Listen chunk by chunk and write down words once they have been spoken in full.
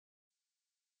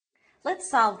Let's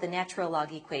solve the natural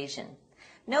log equation.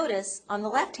 Notice on the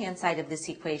left-hand side of this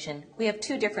equation, we have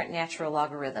two different natural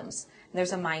logarithms.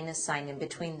 There's a minus sign in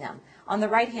between them. On the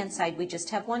right-hand side, we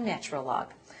just have one natural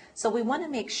log. So we want to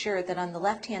make sure that on the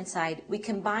left-hand side, we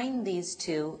combine these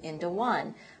two into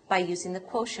one by using the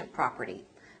quotient property.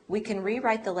 We can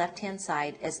rewrite the left-hand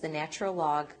side as the natural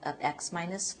log of x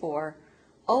minus 4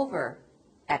 over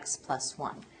x plus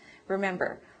 1.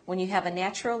 Remember, when you have a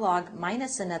natural log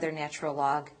minus another natural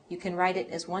log, you can write it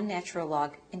as one natural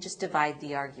log and just divide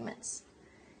the arguments.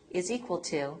 Is equal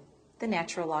to the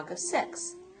natural log of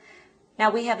 6. Now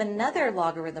we have another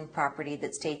logarithm property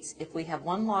that states if we have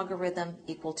one logarithm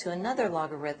equal to another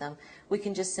logarithm, we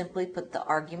can just simply put the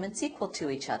arguments equal to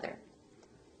each other.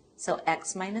 So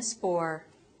x minus 4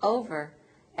 over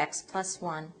x plus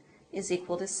 1 is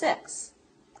equal to 6.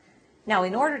 Now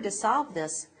in order to solve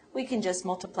this, we can just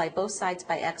multiply both sides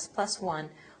by x plus 1,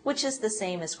 which is the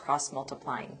same as cross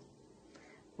multiplying.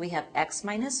 We have x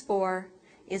minus 4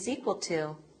 is equal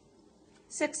to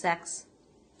 6x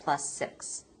plus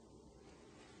 6.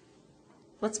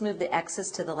 Let's move the x's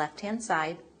to the left-hand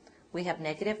side. We have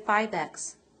negative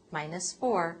 5x minus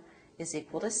 4 is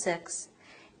equal to 6,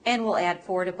 and we'll add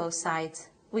 4 to both sides.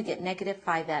 We get negative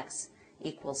 5x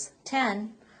equals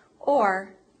 10,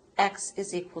 or x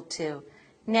is equal to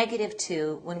negative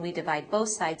 2 when we divide both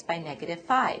sides by negative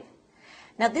 5.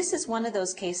 Now this is one of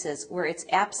those cases where it's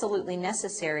absolutely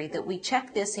necessary that we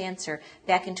check this answer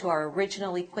back into our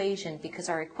original equation because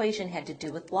our equation had to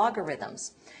do with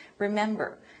logarithms.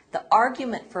 Remember, the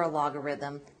argument for a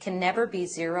logarithm can never be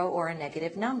 0 or a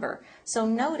negative number. So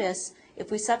notice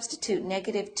if we substitute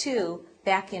negative 2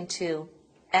 back into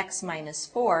x minus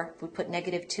 4, if we put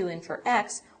negative 2 in for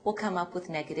x, we'll come up with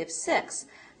negative 6.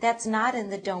 That's not in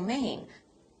the domain.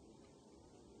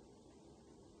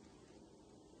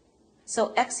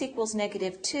 So x equals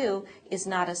negative 2 is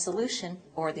not a solution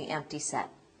or the empty set.